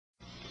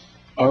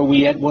Are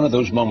we at one of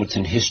those moments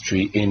in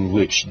history in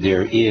which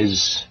there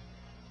is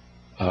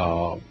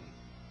the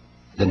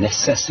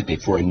necessity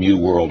for a new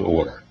world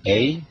order?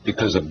 A,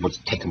 because of what's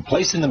taken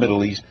place in the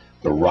Middle East,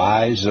 the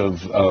rise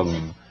of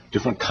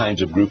different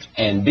kinds of groups,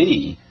 and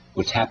B,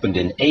 what's happened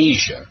in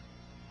Asia,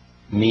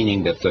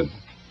 meaning that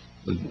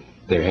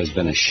there has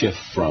been a shift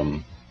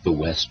from the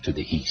West to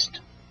the East.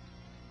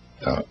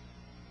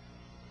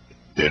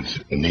 There's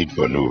a need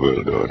for a new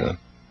world order,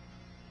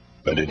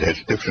 but it has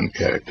different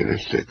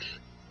characteristics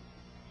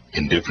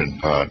in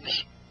different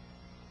parts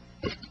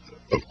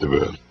of the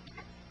world.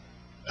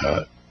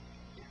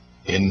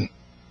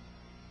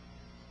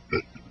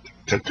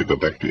 Just to go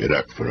back to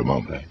Iraq for a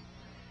moment,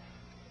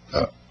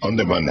 on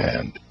the one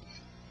hand,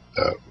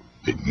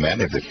 the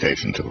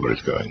manifestations of what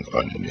is going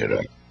on in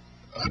Iraq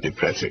are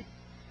depressing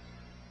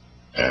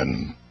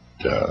and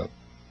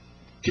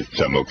give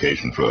some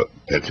occasion for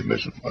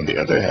pessimism. On the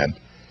other hand,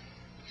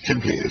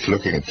 simply is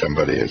looking at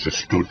somebody as a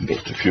student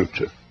of the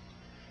future.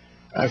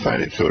 I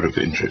find it sort of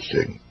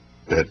interesting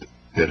that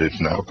there is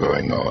now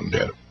going on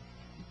there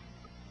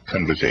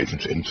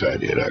conversations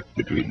inside Iraq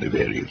between the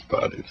various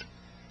parties,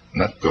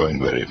 not going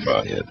very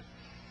far yet.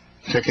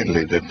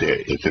 Secondly, that there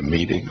is a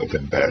meeting of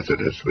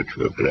ambassadors which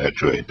will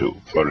graduate to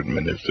foreign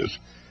ministers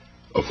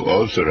of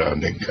all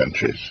surrounding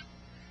countries,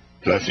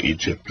 plus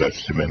Egypt,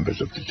 plus the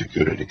members of the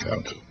Security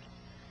Council.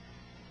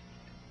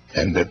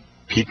 And that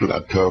people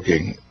are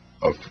talking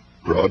of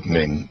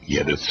broadening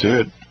yet a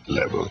third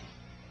level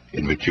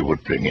in which you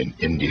would bring in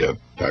India,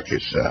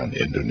 Pakistan,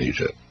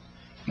 Indonesia.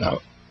 Now,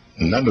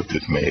 none of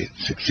this may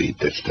succeed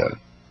this time,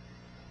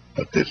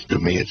 but this to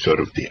me is sort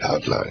of the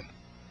outline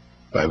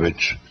by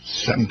which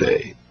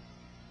someday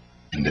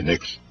in the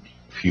next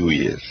few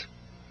years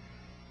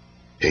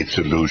a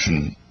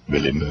solution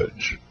will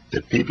emerge,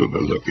 that people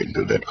will look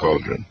into that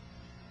cauldron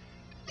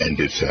and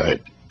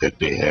decide that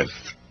they have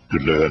to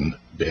learn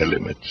their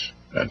limits,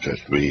 not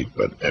just we,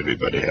 but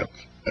everybody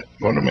else. I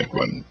want to make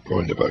one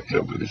point about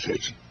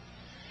globalization.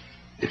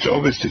 It's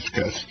always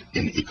discussed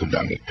in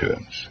economic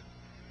terms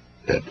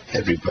that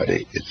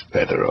everybody is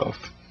better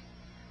off,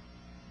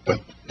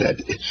 but that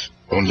it's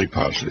only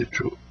partially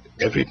true.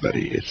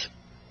 Everybody is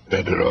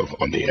better off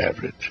on the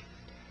average,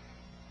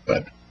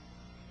 but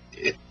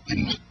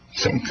in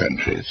some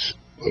countries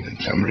or in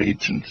some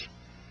regions,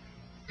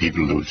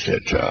 people lose their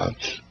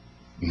jobs.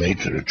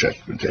 Major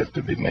adjustments have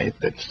to be made.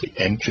 That's the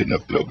engine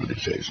of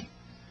globalization.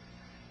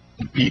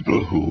 The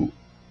people who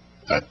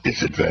are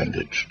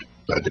disadvantaged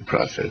by the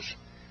process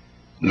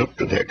look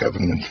to their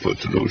governments for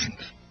solutions.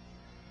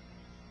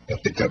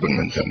 But the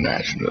governments are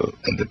national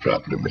and the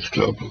problem is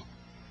global.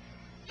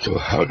 So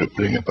how to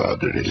bring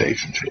about a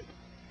relationship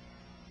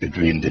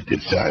between the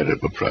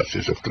desirable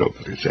process of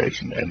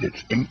globalization and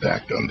its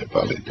impact on the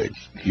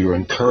politics? You're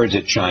encouraged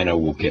that China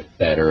will get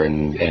better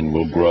and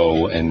will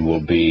grow and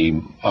will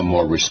be a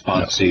more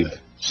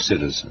responsive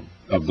citizen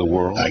of the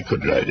world? I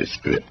could write a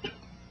script,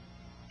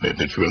 but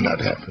this will not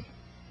happen,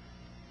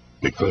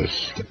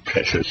 because the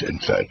pressures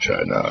inside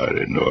China are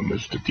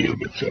enormous to deal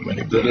with so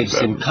many. But it's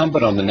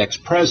incumbent on the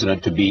next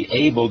president to be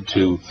able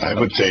to... I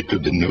would say to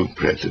the new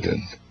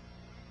president,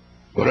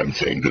 what I'm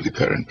saying to the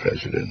current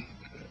president,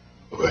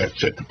 who I have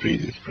said to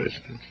previous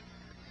presidents,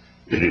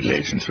 the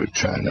relations with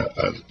China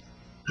are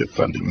the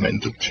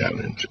fundamental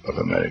challenge of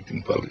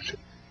American policy.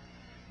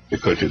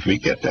 Because if we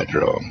get that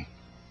wrong,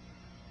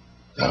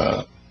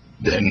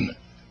 then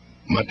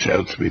much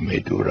else we may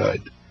do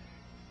right.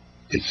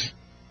 It's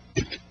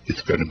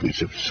going to be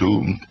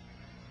subsumed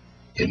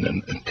in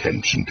an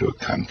attention to a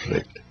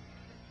conflict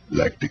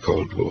like the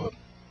Cold War.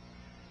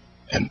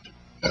 And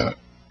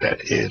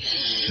that is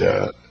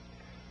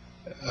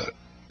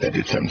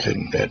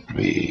something that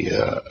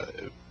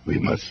we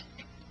must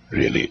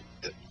really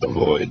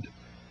avoid.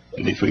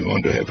 And if we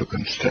want to have a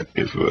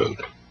constructive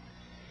world,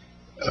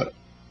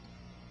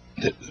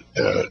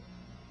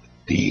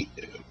 the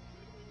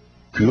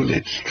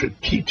purely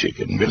strategic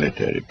and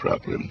military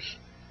problems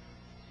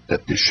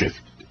that the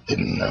shift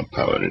in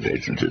power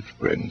relationships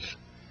brings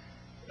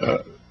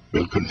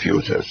will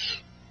confuse us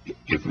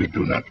if we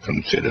do not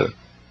consider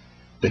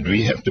that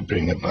we have to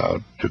bring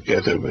about,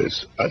 together with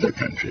other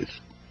countries,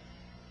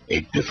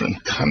 a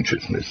different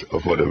consciousness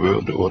of what a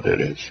world order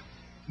is.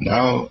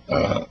 Now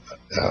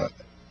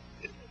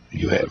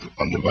you have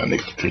on the one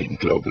extreme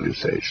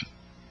globalization,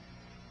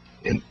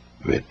 in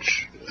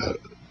which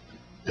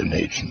the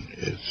nation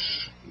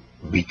is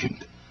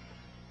weakened.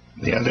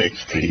 The other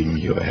extreme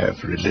you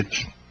have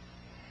religion.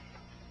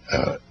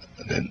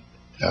 Then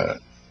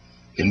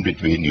in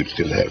between you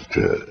still have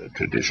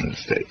traditional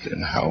states,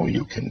 and how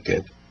you can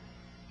get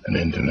an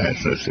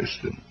international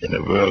system in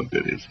a world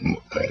that is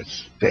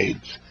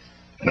states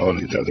and all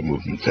these other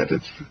movements, that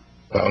is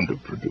bound to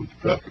produce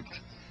problems.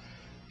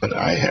 But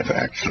I have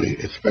actually,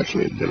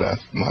 especially in the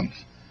last month,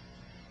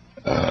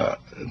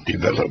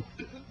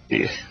 developed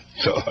the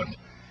thought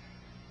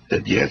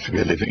that yes, we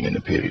are living in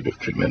a period of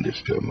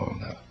tremendous turmoil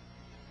now.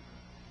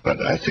 But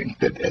I think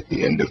that at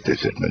the end of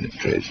this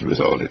administration,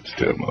 with all its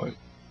turmoil,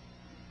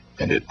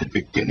 and at the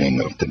beginning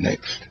of the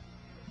next,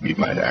 we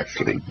might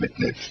actually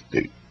witness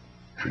the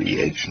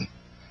creation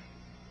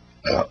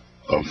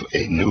of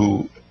a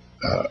new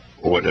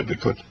order,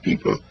 because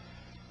people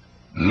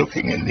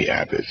looking in the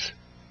abyss,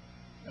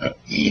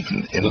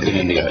 even in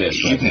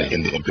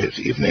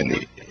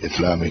the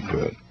Islamic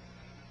world,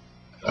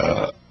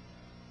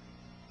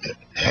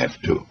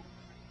 have to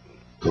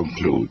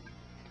conclude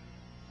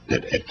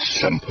that at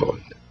some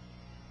point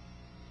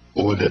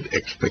ordered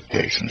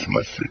expectations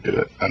must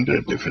return under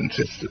a different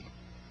system.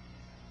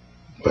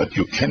 But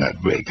you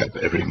cannot wake up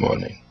every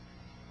morning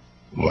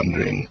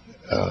wondering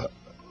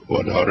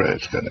what horror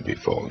is going to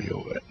befall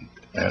you.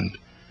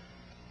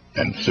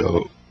 And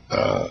so,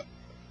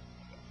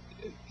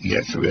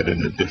 yes, we're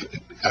in a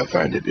different... I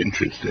find it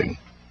interesting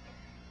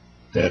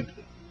that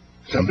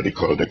somebody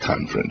called a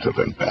conference of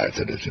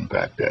ambassadors in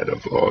Baghdad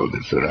of all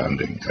the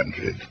surrounding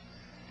countries,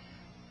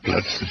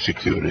 plus the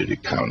Security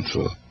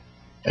Council,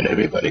 and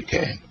everybody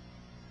came.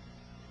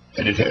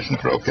 And it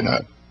hasn't broken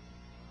up.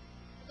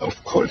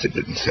 Of course it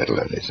didn't settle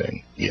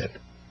anything yet.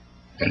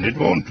 And it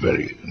won't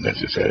very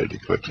necessarily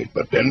quickly.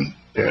 But then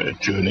they're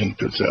adjourning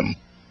to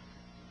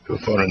a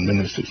foreign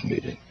ministers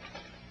meeting.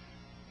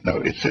 Now,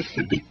 it's just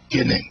the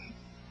beginning,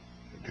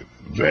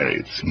 a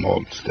very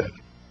small step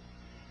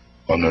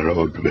on a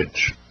road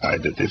which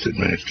either this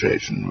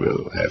administration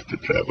will have to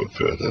travel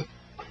further,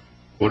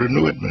 or a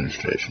new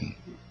administration.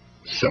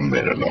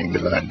 Somewhere along the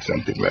line,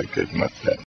 something like this must happen.